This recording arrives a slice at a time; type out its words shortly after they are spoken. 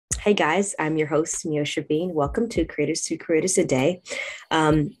Hey guys, I'm your host, Meosha Bean. Welcome to Creators a Day.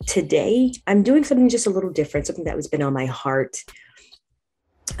 Today, I'm doing something just a little different, something that was been on my heart.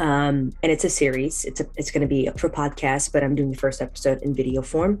 And it's a series. It's going to be up for podcast, but I'm doing the first episode in video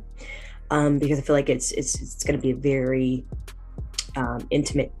form because I feel like it's going to be a very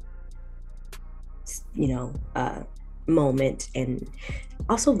intimate, you know, moment and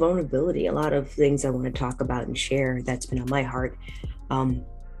also vulnerability. A lot of things I want to talk about and share that's been on my heart.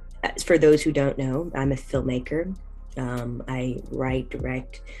 For those who don't know, I'm a filmmaker. I write,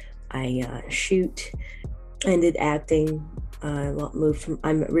 direct, I shoot. I did acting.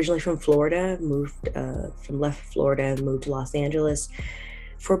 I'm originally from Florida, moved left Florida, moved to Los Angeles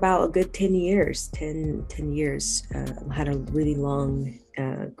for about a good 10 years, 10 years. Had a really long,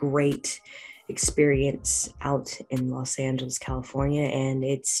 great experience out in Los Angeles, California, and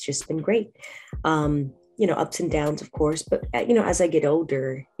it's just been great. Ups and downs, of course, but as I get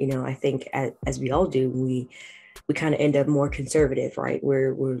older, I think as we all do, we kind of end up more conservative, right?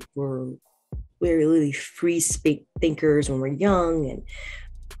 We're really free speak thinkers when we're young, and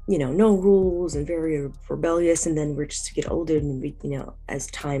no rules, and very rebellious. And then we're just to get older, and we, as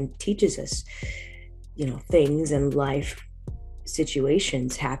time teaches us, things and life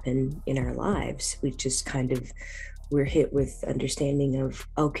situations happen in our lives. We're hit with understanding of,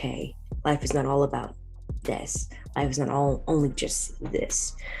 okay, life is not all about this. Life is not only just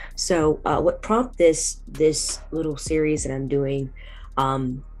this. So what prompted this little series that I'm doing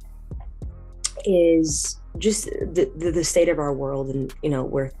is just the state of our world, and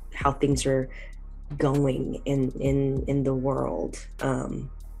where how things are going in the world.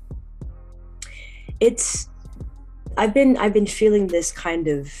 It's I've been feeling this kind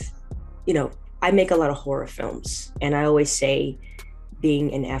of, I make a lot of horror films, and I always say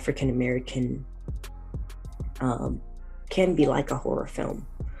being an African American can be like a horror film.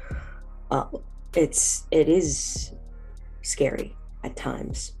 It is scary at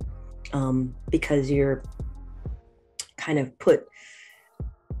times, because you're kind of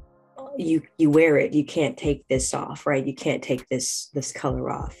you wear it. You can't take this off, right? You can't take this color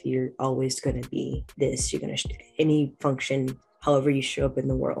off. You're always going to be this. You're going to any function, however you show up in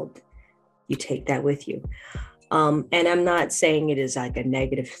the world, you take that with you. And I'm not saying it is like a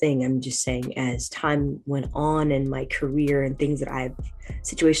negative thing. I'm just saying as time went on in my career and things that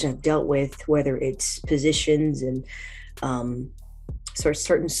situations I've dealt with, whether it's positions and sort of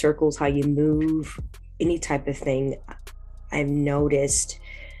certain circles, how you move, any type of thing, I've noticed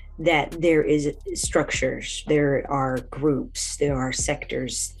that there is structures, there are groups, there are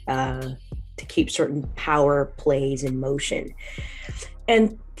sectors to keep certain power plays in motion.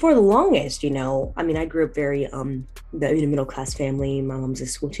 And for the longest, I grew up very in a middle class family. My mom's a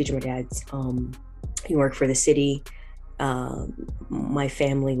school teacher. My dad's he worked for the city. My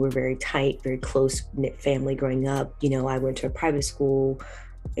family were very tight, very close knit family growing up. I went to a private school,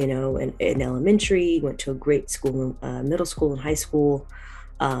 in elementary, went to a great school, middle school and high school.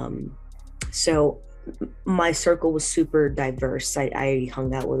 So my circle was super diverse. I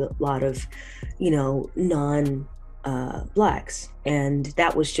hung out with a lot of, non Blacks, and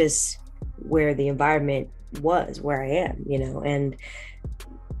that was just where the environment was, where I am,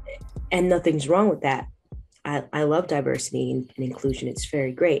 and nothing's wrong with that. I love diversity and inclusion. It's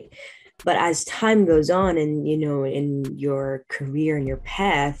very great. But as time goes on, and in your career and your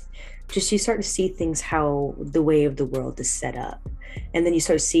path, just you start to see things, how the way of the world is set up. And then you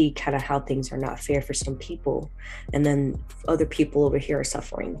start to see kind of how things are not fair for some people. And then other people over here are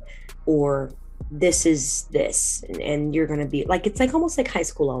suffering, or this is this, and you're going to be like, it's like almost like high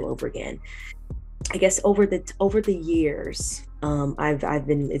school all over again. I guess over the years,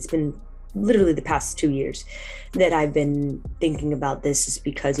 it's been literally the past 2 years that I've been thinking about this, is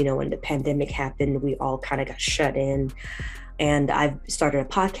because, when the pandemic happened, we all kind of got shut in. And I've started a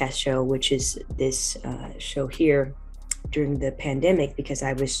podcast show, which is this show here during the pandemic, because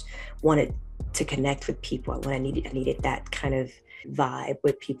I wanted to connect with people. I needed that kind of vibe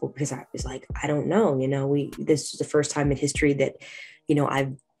with people, because I was like, I don't know, this is the first time in history that,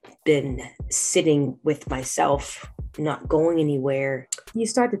 I've been sitting with myself, not going anywhere. You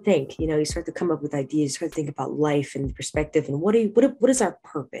start to think, you start to come up with ideas, you start to think about life and perspective, and what is our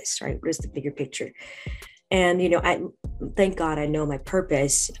purpose, right? What is the bigger picture? And, I thank God I know my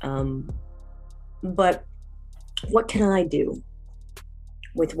purpose. But what can I do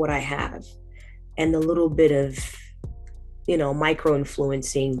with what I have and the little bit of, micro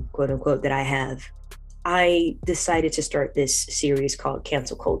influencing, quote unquote, that I have? I decided to start this series called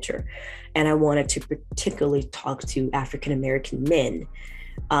Cancel Culture. And I wanted to particularly talk to African American men.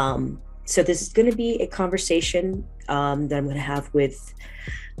 So this is going to be a conversation that I'm going to have with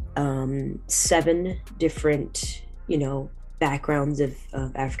 7 different, backgrounds of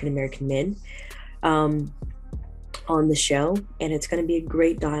African American men on the show, and it's going to be a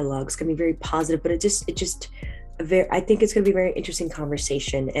great dialogue. It's going to be very positive, but I think it's going to be a very interesting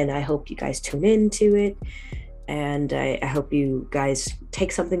conversation, and I hope you guys tune into it. And I hope you guys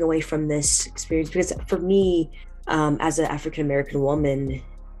take something away from this experience, because for me, as an African American woman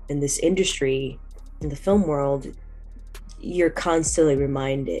in this industry, in the film world, you're constantly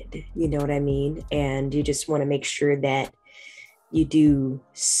reminded, you know what I mean? And you just want to make sure that you do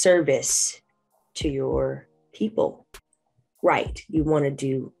service to your people right. You want to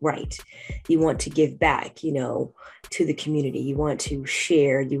do right. You want to give back, to the community. You want to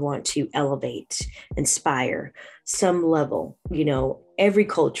share. You want to elevate, inspire some level. Every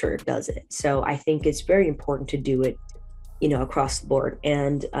culture does it. So I think it's very important to do it, across the board.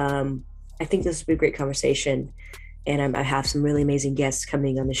 And I think this will be a great conversation. And I have some really amazing guests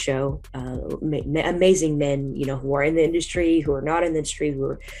coming on the show, amazing men, who are in the industry, who are not in the industry, who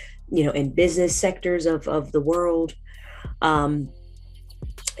are, in business sectors of the world. I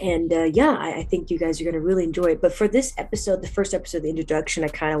think you guys are going to really enjoy it. But for this episode, the first episode, the introduction, I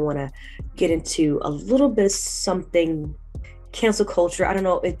kind of want to get into a little bit of something, cancel culture. I don't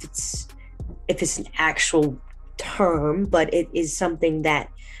know if it's an actual term, but it is something that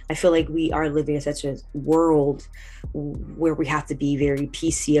I feel like we are living in such a world where we have to be very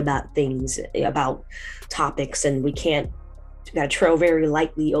PC about things, about topics, and we got to trail very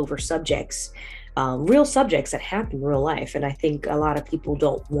lightly over subjects, real subjects that happen in real life. And I think a lot of people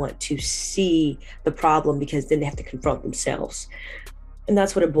don't want to see the problem, because then they have to confront themselves. And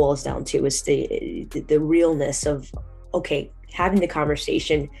that's what it boils down to, is the realness of, okay, having the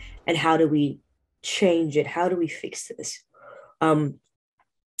conversation, and how do we change it? How do we fix this?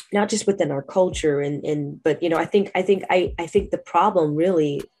 Not just within our culture, but I think the problem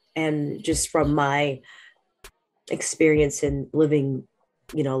really, and just from my experience in living,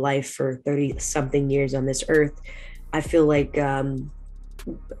 life for 30 something years on this earth, I feel like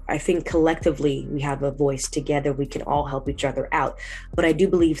I think collectively we have a voice. Together we can all help each other out. But I do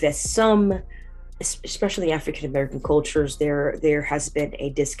believe that some, especially African American cultures, there has been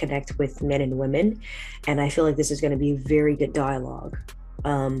a disconnect with men and women, and I feel like this is going to be a very good dialogue.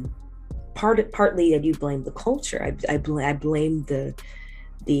 Partly I do blame the culture. I blame the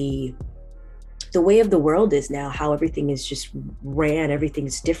way of the world is now, how everything is just ran,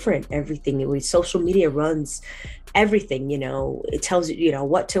 everything's different, social media runs everything. It tells you,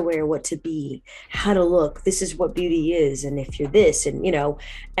 what to wear, what to be, how to look, this is what beauty is, and if you're this, and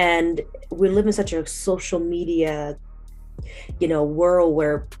and we live in such a social media world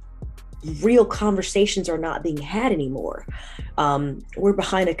where real conversations are not being had anymore. We're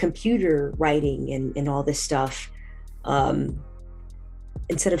behind a computer writing and all this stuff,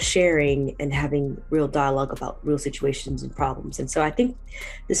 instead of sharing and having real dialogue about real situations and problems. And so I think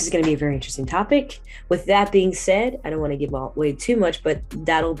this is going to be a very interesting topic. With that being said, I don't want to give away too much, but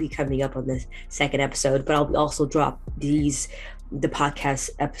that'll be coming up on the second episode. But I'll also drop the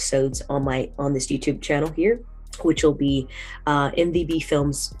podcast episodes on this YouTube channel here, which will be MVB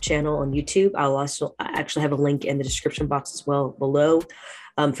Films channel on YouTube. I'll also actually have a link in the description box as well below,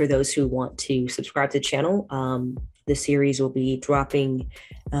 for those who want to subscribe to the channel. The series will be dropping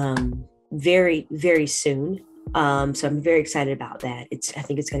very, very soon. So I'm very excited about that. I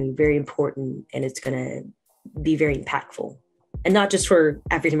think it's going to be very important, and it's going to be very impactful. And not just for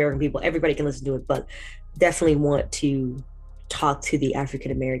African American people, everybody can listen to it, but definitely want to talk to the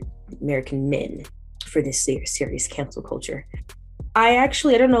African American men for this series, Cancel Culture. I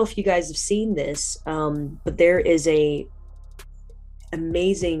don't know if you guys have seen this, but there is a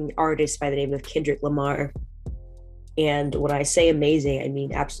amazing artist by the name of Kendrick Lamar. And when I say amazing, I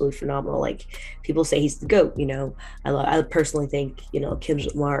mean absolutely phenomenal. Like, people say he's the GOAT, I personally think,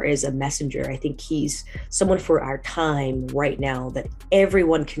 Kendrick Lamar is a messenger. I think he's someone for our time right now that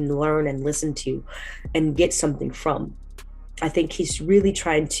everyone can learn and listen to and get something from. I think he's really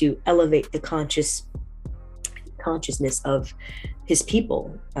trying to elevate the consciousness of his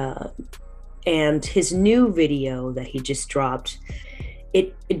people. And his new video that he just dropped,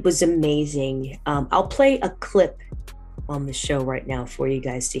 it was amazing. I'll play a clip on the show right now for you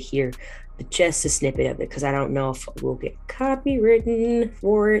guys to hear, just a snippet of it, because I don't know if we'll get copywritten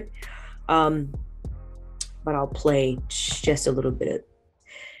for it. But I'll play just a little bit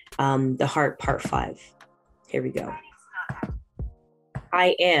of The Heart Part 5. Here we go.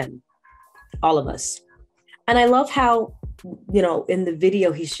 I am all of us. And I love how, in the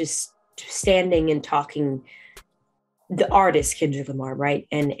video, he's just standing and talking the artist Kendrick Lamar, right?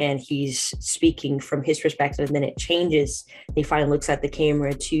 And he's speaking from his perspective, and then it changes. He finally looks at the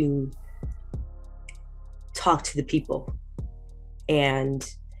camera to talk to the people and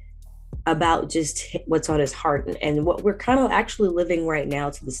about just what's on his heart and what we're kind of actually living right now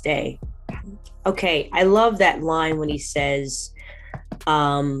to this day. Okay, I love that line when he says,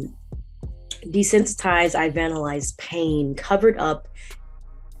 desensitized, I've analyzed pain, covered up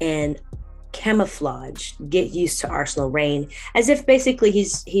and camouflage, get used to arsenal rain, as if basically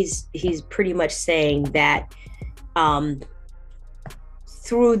he's pretty much saying that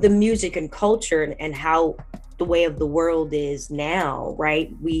through the music and culture and how the way of the world is now,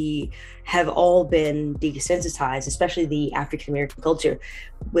 right? We have all been desensitized, especially the African American culture,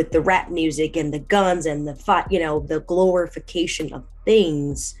 with the rap music and the guns and the fight, the glorification of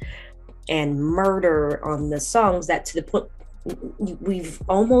things and murder on the songs, that to the point we've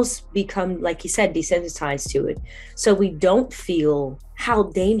almost become, like you said, desensitized to it. So we don't feel how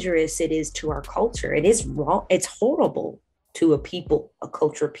dangerous it is to our culture. It is wrong. It's horrible to a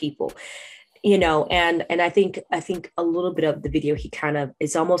culture of people, and I think a little bit of the video, he kind of,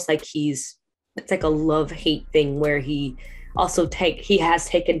 it's almost like it's like a love-hate thing where he has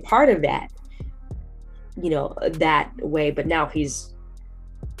taken part of that, that way, but now he's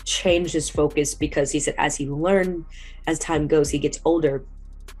changed his focus because he said as time goes, he gets older,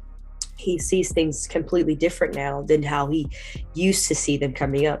 he sees things completely different now than how he used to see them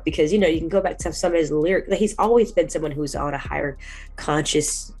coming up. Because, you can go back to some of his lyrics. He's always been someone who's on a higher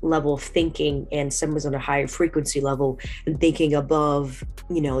conscious level of thinking, and someone's on a higher frequency level and thinking above,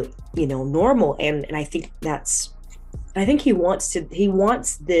 normal. And I think he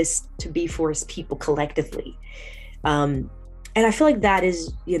wants this to be for his people collectively. And I feel like that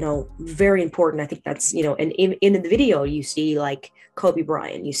is, very important. I think that's, and in the video, you see like Kobe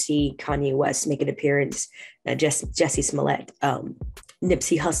Bryant, you see Kanye West make an appearance, Jesse Smollett,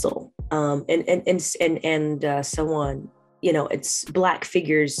 Nipsey Hussle, and so on. It's Black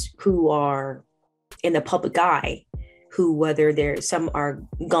figures who are in the public eye, who, whether some are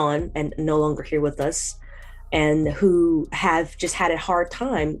gone and no longer here with us, and who have just had a hard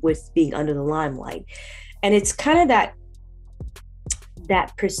time with being under the limelight. And it's kind of that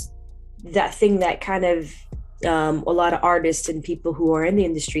thing that kind of a lot of artists and people who are in the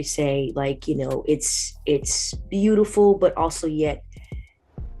industry say, like, it's beautiful, but also yet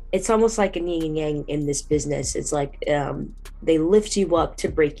it's almost like a yin and yang in this business. It's like they lift you up to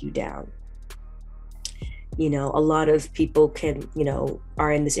break you down. A lot of people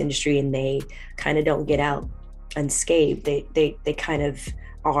are in this industry and they kind of don't get out unscathed. They kind of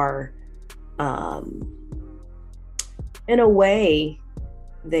are, in a way,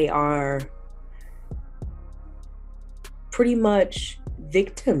 they are pretty much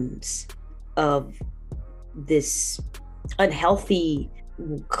victims of this unhealthy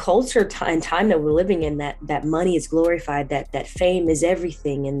culture and time that we're living in, that money is glorified, that fame is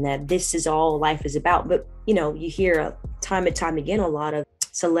everything, and that this is all life is about. But you hear time and time again, a lot of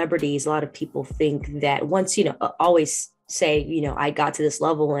celebrities, a lot of people think that once, always say, I got to this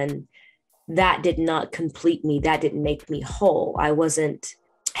level and that did not complete me, that didn't make me whole, I wasn't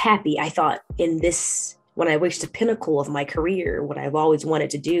happy. I thought when I reached the pinnacle of my career, what I've always wanted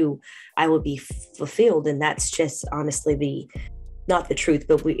to do, I would be fulfilled. And that's just honestly not the truth,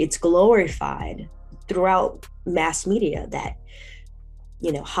 but it's glorified throughout mass media that,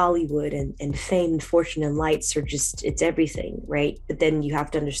 Hollywood and fame and fortune and lights are just, it's everything, right? But then you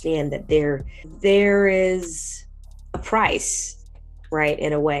have to understand that there is a price, right,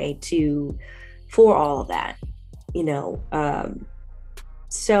 in a way for all of that,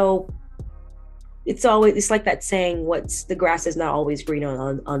 so it's like that saying, the grass is not always green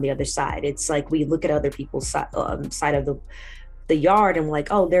on the other side. It's like we look at other people's side of the yard and we're like,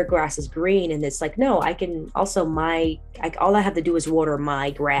 oh, their grass is green. And it's like, no, I can also, all I have to do is water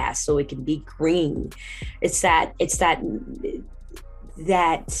my grass so it can be green. It's that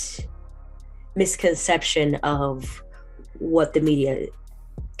misconception of what the media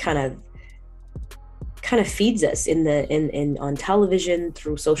kind of feeds us in on television,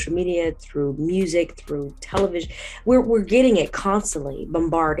 through social media, through music, through television. We're getting it constantly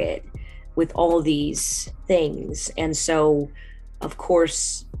bombarded with all these things. And so, of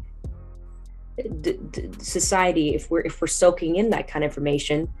course, the society, if we're soaking in that kind of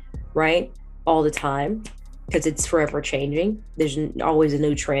information, right, all the time, because it's forever changing, there's always a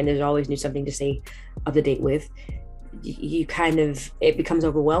new trend, there's always new something to stay up to date with, it becomes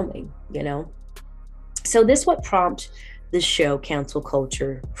overwhelming, So this what prompted the show Cancel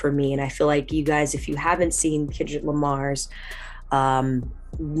Culture for me. And I feel like you guys, if you haven't seen Kendrick Lamar's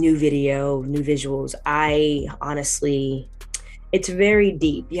new video, new visuals. I honestly, it's very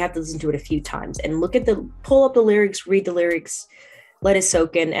deep. You have to listen to it a few times and pull up the lyrics, read the lyrics, let it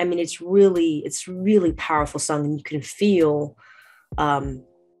soak in. I mean, it's really powerful song, and um,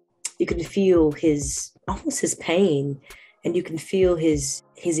 you can feel his almost his pain, and you can feel his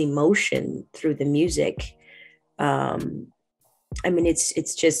emotion through the music. Um, I mean,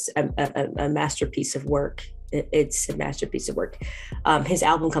 it's just a masterpiece of work. It's a masterpiece of work. His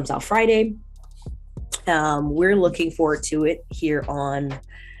album comes out Friday. We're looking forward to it here on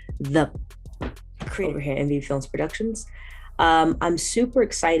the over here MV Films Productions. I'm super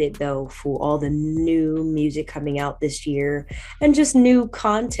excited though for all the new music coming out this year and just new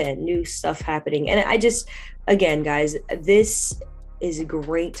content, new stuff happening. And I just, again, guys, this is a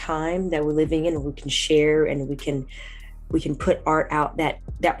great time that we're living in. We can share and we can put art out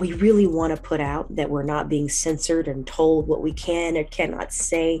that we really want to put out, that we're not being censored and told what we can or cannot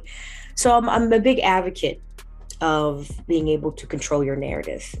say. So I'm a big advocate of being able to control your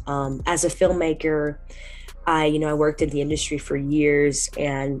narrative. As a filmmaker, I worked in the industry for years,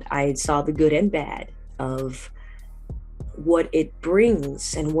 and I saw the good and bad of what it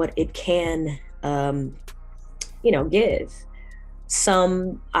brings and what it can, give.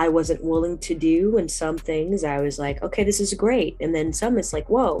 Some I wasn't willing to do, and some things I was like, okay, this is great. And then some it's like,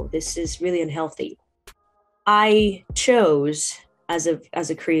 whoa, this is really unhealthy. I chose as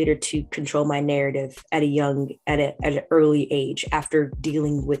a creator to control my narrative at an early age after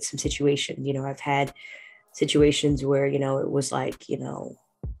dealing with some situations. I've had situations where, it was like, an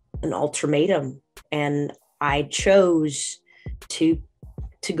ultimatum, and I chose to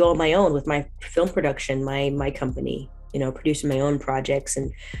go on my own with my film production, my company, producing my own projects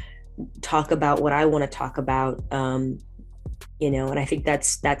and talk about what I want to talk about. And I think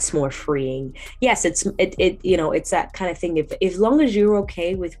that's more freeing. Yes, it's that kind of thing. If as long as you're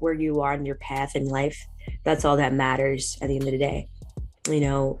okay with where you are in your path in life, that's all that matters at the end of the day. You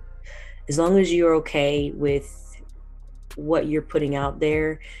know, as long as you're okay with what you're putting out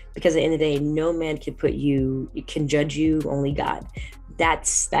there, because at the end of the day, no man can judge you, only God.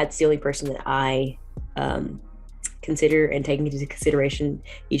 That's the only person that I consider and take into consideration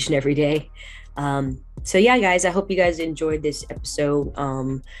each and every day. So yeah, guys, I hope you guys enjoyed this episode.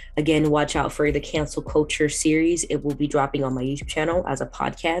 Again, watch out for the cancel culture series. It will be dropping on my YouTube channel as a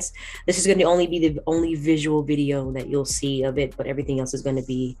podcast. This is going to only be the only visual video that you'll see of it, but everything else is going to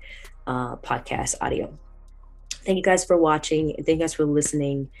be podcast audio. Thank you guys for watching, and thank you guys for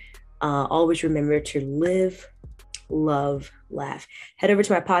listening. Always remember to live, love, laugh. Head over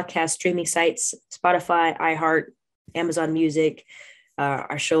to my podcast streaming sites: Spotify, iHeart, Amazon Music.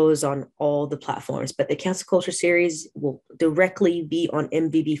 Our show is on all the platforms, but the cancel culture series will directly be on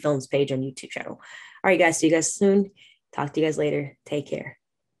MVB Films page on YouTube channel. All right, guys, see you guys soon. Talk to you guys later. Take care.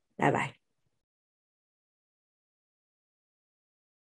 Bye-bye.